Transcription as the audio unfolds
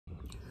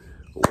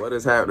What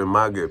is happening,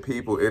 my good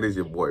people? It is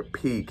your boy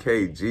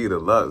PKG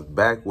Deluxe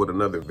back with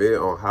another vid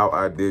on how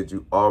I did.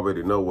 You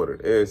already know what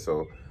it is,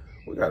 so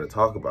we got to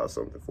talk about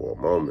something for a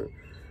moment.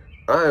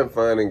 I am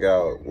finding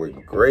out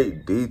with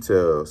great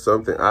detail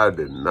something I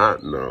did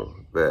not know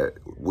that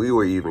we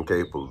were even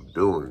capable of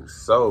doing.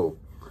 So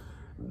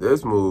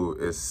this move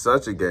is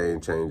such a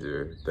game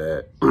changer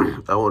that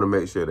I want to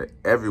make sure that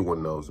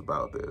everyone knows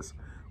about this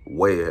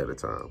way ahead of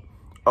time.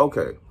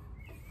 Okay,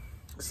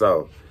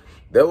 so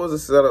there was a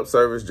setup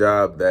service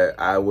job that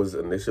I was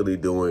initially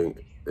doing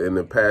in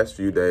the past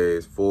few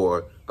days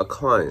for a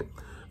client.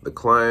 The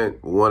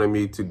client wanted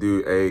me to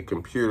do a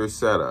computer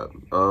setup.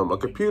 A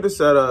computer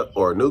setup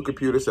or a new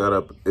computer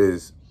setup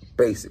is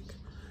basic.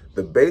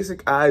 The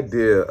basic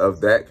idea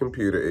of that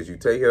computer is you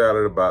take it out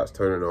of the box,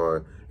 turn it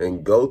on,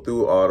 and go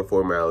through all the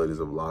formalities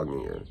of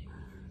logging in.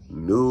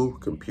 New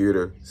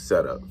computer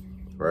setup,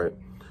 right?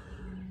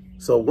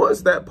 So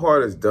once that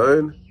part is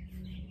done,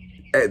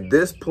 at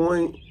this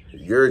point,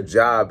 your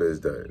job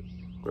is done,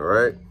 all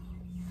right?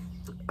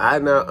 I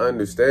now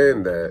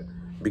understand that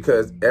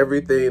because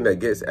everything that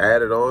gets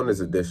added on is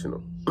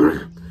additional.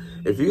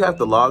 If you have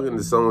to log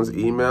into someone's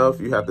email,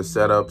 if you have to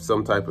set up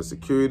some type of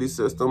security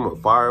system or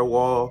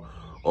firewall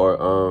or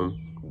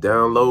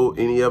download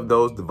any of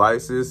those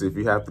devices, if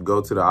you have to go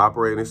to the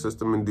operating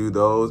system and do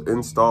those,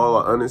 install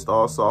or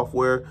uninstall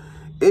software,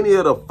 any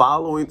of the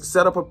following,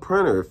 set up a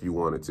printer if you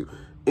wanted to,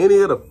 any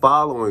of the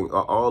following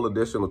are all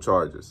additional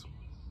charges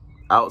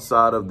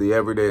outside of the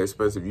everyday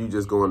expense if you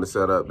just going to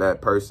set up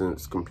that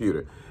person's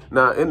computer.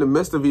 Now, in the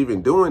midst of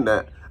even doing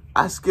that,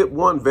 I skipped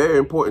one very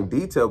important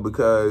detail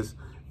because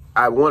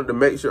I wanted to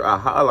make sure I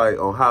highlight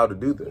on how to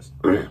do this.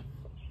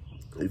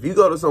 If you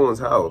go to someone's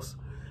house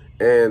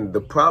and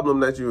the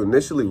problem that you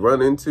initially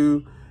run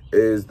into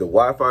is the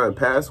Wi-Fi and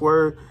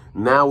password,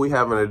 now we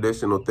have an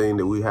additional thing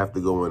that we have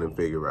to go in and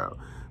figure out.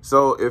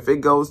 So if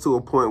it goes to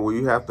a point where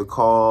you have to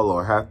call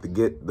or have to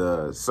get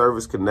the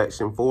service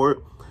connection for it,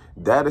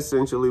 that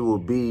essentially will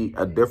be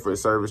a different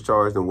service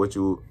charge than what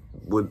you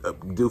would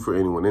do for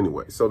anyone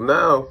anyway. So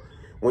now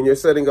when you're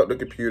setting up the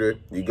computer,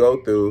 you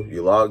go through,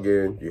 you log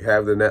in, you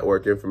have the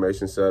network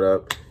information set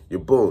up, you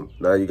boom,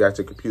 now you got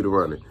your computer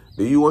running.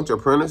 Do you want your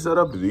printer set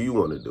up or do you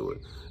want to do it?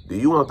 Do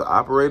you want the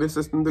operating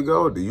system to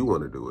go or do you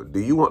want to do it? Do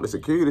you want the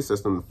security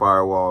system, the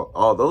firewall,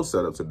 all those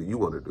setups, or do you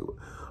want to do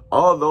it?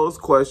 All those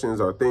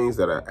questions are things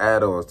that are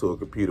add-ons to a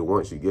computer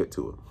once you get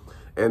to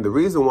it. And the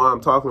reason why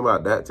I'm talking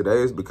about that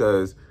today is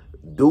because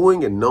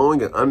doing and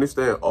knowing and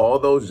understanding all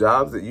those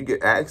jobs that you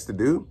get asked to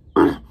do,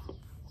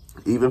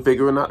 even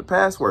figuring out the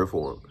password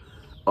for them,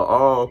 are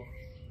all,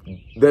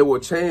 they will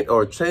change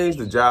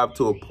the job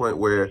to a point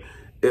where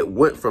it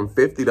went from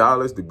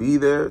 $50 to be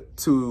there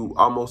to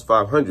almost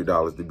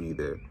 $500 to be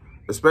there,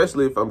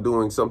 especially if I'm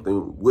doing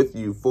something with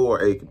you for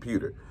a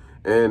computer.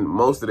 And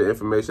most of the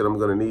information I'm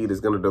going to need is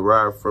going to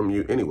derive from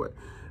you anyway.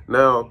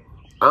 Now,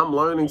 I'm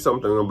learning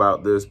something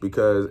about this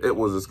because it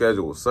was a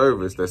scheduled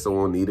service that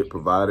someone needed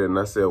provided. And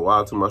I said,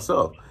 wow, to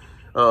myself,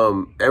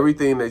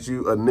 everything that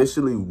you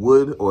initially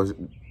would or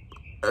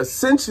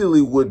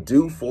essentially would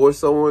do for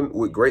someone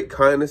with great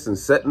kindness and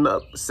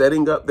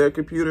setting up their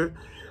computer,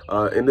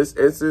 in this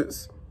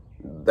instance,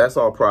 that's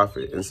all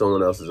profit in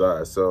someone else's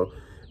eyes. So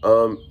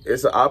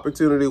it's an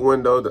opportunity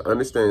window to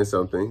understand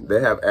something. They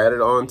have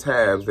added on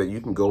tabs that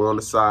you can go on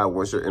the side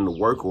once you're in the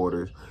work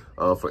orders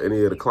for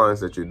any of the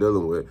clients that you're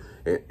dealing with.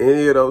 And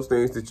any of those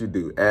things that you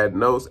do, add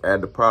notes, add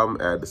the problem,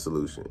 add the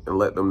solution, and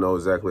let them know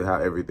exactly how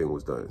everything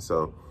was done.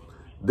 So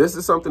this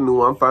is something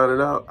new I'm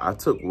finding out. I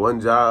took one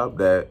job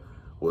that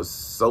was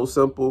so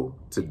simple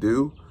to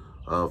do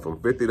from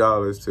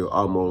 $50 to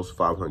almost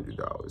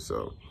 $500.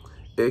 So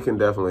it can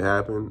definitely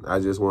happen.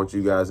 I just want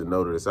you guys to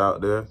know that it's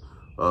out there.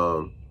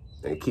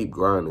 And keep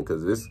grinding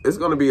because it's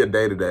going to be a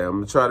day-to-day. I'm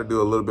going to try to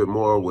do a little bit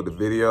more with the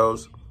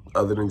videos.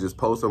 Other than just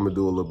post, I'm going to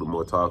do a little bit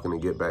more talking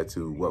and get back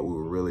to what we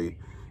were really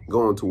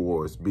going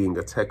towards, being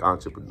a tech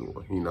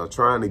entrepreneur. You know,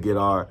 trying to get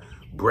our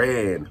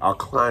brand, our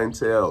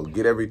clientele,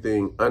 get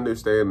everything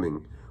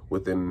understanding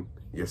within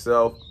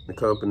yourself, the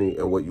company,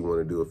 and what you want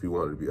to do if you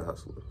want to be a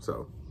hustler.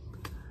 So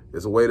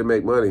it's a way to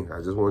make money. I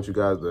just want you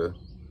guys to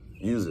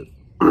use it.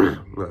 All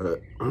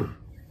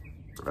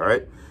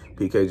right.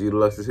 PKG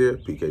Deluxe is here.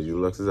 PKG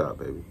Deluxe is out,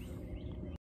 baby.